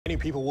Many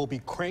people will be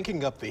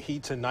cranking up the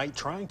heat tonight,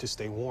 trying to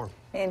stay warm.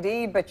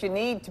 Indeed, but you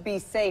need to be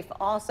safe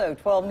also.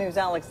 12 News'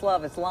 Alex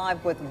Love is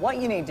live with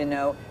what you need to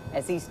know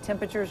as these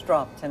temperatures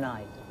drop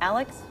tonight.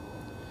 Alex?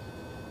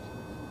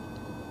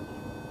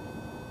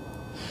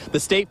 The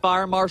State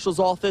Fire Marshal's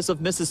Office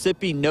of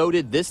Mississippi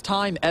noted this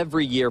time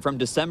every year from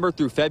December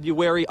through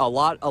February, a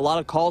lot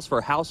of calls for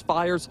house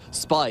fires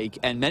spike,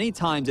 and many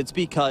times it's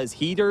because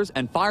heaters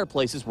and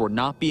fireplaces were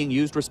not being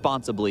used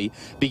responsibly.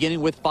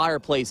 Beginning with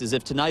fireplaces,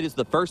 if tonight is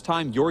the first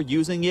time you're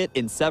using it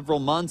in several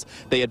months,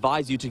 they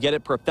advise you to get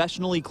it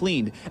professionally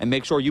cleaned and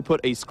make sure you put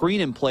a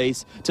screen in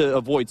place to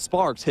avoid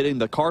sparks hitting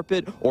the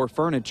carpet or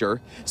furniture.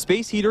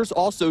 Space heaters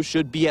also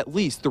should be at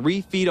least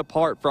 3 feet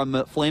apart from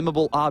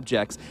flammable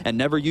objects, and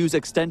never use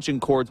extension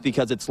cords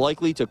because it's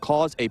likely to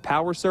cause a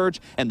power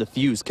surge and the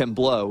fuse can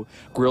blow.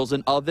 Grills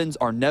and ovens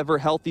are never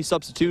healthy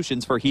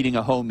substitutions for heating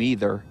a home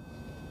either.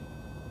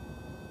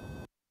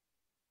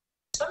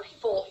 Some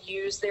people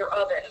use their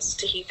ovens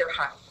to heat their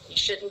home. You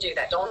shouldn't do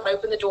that. Don't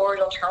open the door,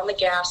 don't turn on the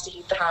gas to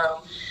heat the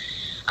home.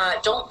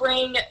 Don't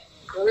bring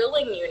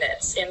grilling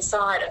units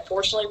inside.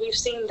 Unfortunately, we've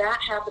seen that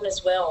happen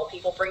as well.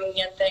 People bringing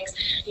in things.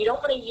 You don't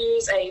want to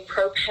use a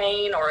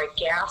propane or a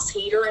gas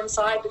heater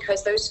inside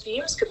because those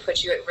fumes could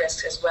put you at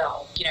risk as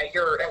well. You know,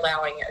 you're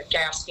allowing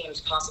gas fumes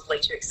possibly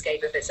to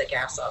escape if it's a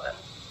gas oven.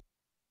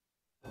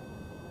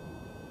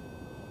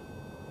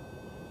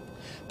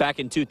 Back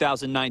in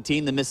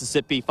 2019, the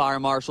Mississippi Fire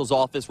Marshal's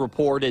Office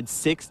reported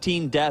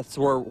 16 deaths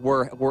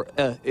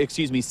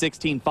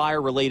 16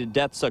 fire-related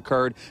deaths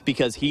occurred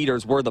because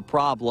heaters were the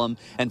problem.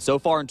 And so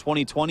far in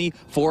 2020,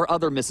 4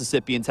 other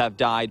Mississippians have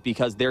died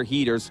because their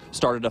heaters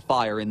started a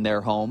fire in their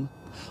home.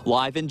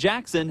 Live in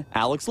Jackson,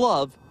 Alex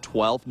Love,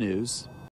 12 News.